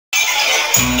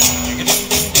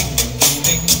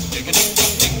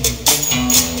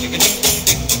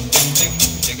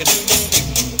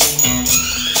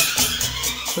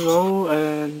Hello,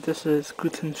 and this is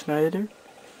Gutenschneider.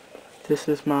 This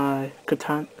is my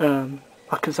Katana,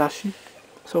 Wakizashi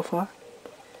so far.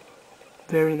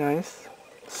 Very nice.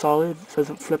 Solid,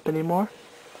 doesn't flip anymore.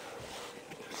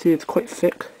 See, it's quite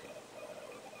thick.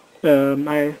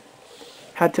 I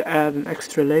had to add an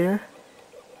extra layer.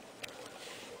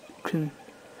 You can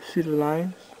see the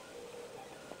lines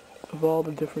of all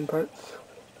the different parts.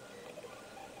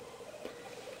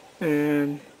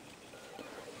 And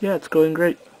yeah, it's going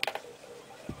great.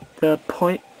 The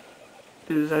point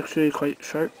is actually quite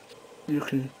sharp. You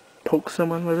can poke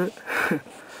someone with it.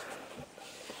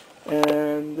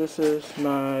 And this is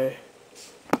my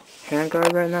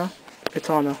handguard right now.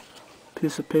 It's on a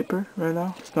piece of paper right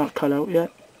now. It's not cut out yet.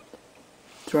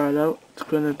 Dried out. It's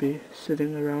gonna be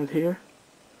sitting around here.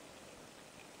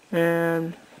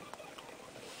 And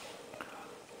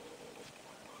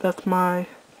that's my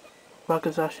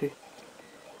Wakizashi.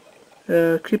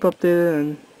 Keep updated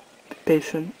and be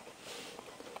patient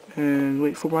and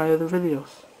wait for my other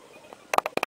videos.